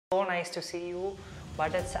So nice to see you,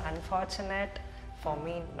 but it's unfortunate for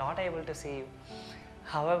me not able to see you.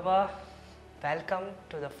 However, welcome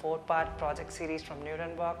to the 4-part project series from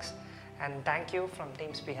NewtonBox, and thank you from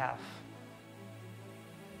team's behalf.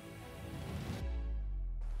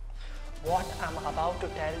 What I'm about to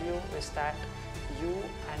tell you is that you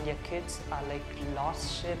and your kids are like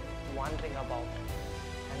lost ship wandering about,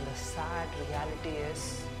 and the sad reality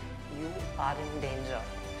is you are in danger.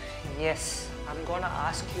 Yes, I'm gonna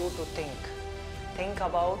ask you to think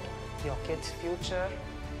about your kids' future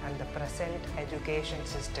and the present education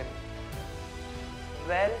system.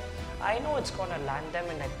 Well, I know it's gonna land them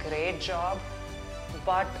in a great job,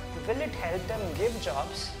 but will it help them give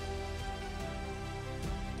jobs?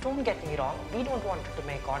 Don't get me wrong, we don't want to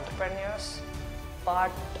make entrepreneurs,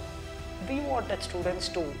 but we wanted students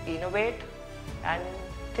to innovate and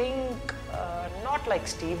think not like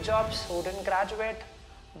Steve Jobs who didn't graduate,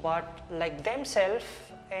 but like themselves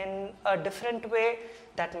in a different way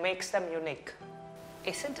that makes them unique.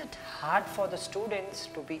 Isn't it hard for the students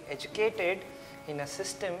to be educated in a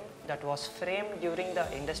system that was framed during the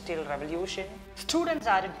Industrial Revolution? Students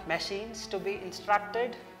aren't machines to be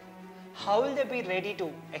instructed. How will they be ready to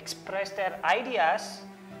express their ideas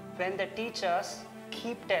when the teachers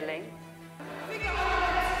keep telling?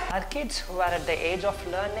 Our kids who are at the age of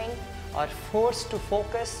learning are forced to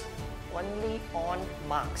focus only on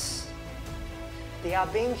marks. They are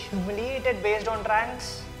being humiliated based on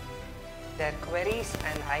ranks. Their queries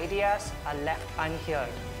and ideas are left unheard.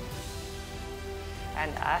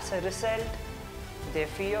 And as a result, they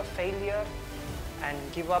fear failure and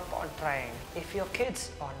give up on trying. If your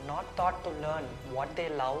kids are not taught to learn what they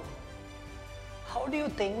love, how do you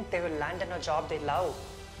think they will land in a job they love?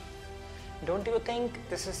 Don't you think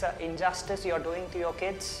this is an injustice you're doing to your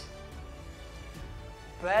kids?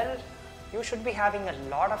 Well, you should be having a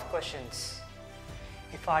lot of questions.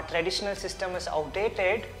 If our traditional system is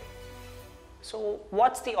outdated, so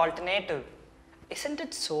what's the alternative? Isn't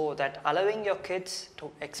it so that allowing your kids to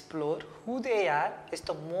explore who they are is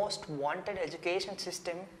the most wanted education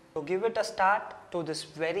system? To give it a start to this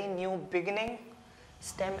very new beginning,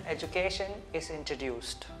 STEM education is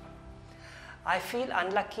introduced. I feel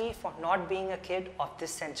unlucky for not being a kid of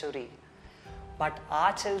this century, but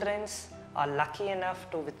our children are lucky enough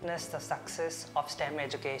to witness the success of STEM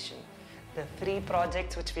education. The free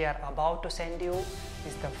projects which we are about to send you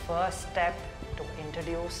is the first step to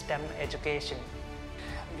introduce STEM education.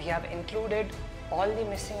 We have included all the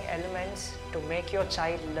missing elements to make your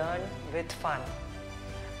child learn with fun.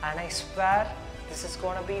 And I swear this is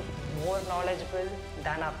going to be more knowledgeable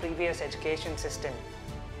than our previous education system.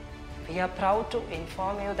 We are proud to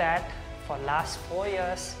inform you that for last 4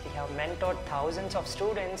 years, we have mentored thousands of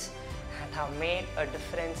students and have made a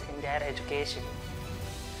difference in their education.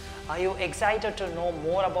 Are you excited to know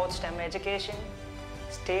more about STEM education?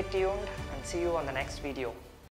 Stay tuned and see you on the next video.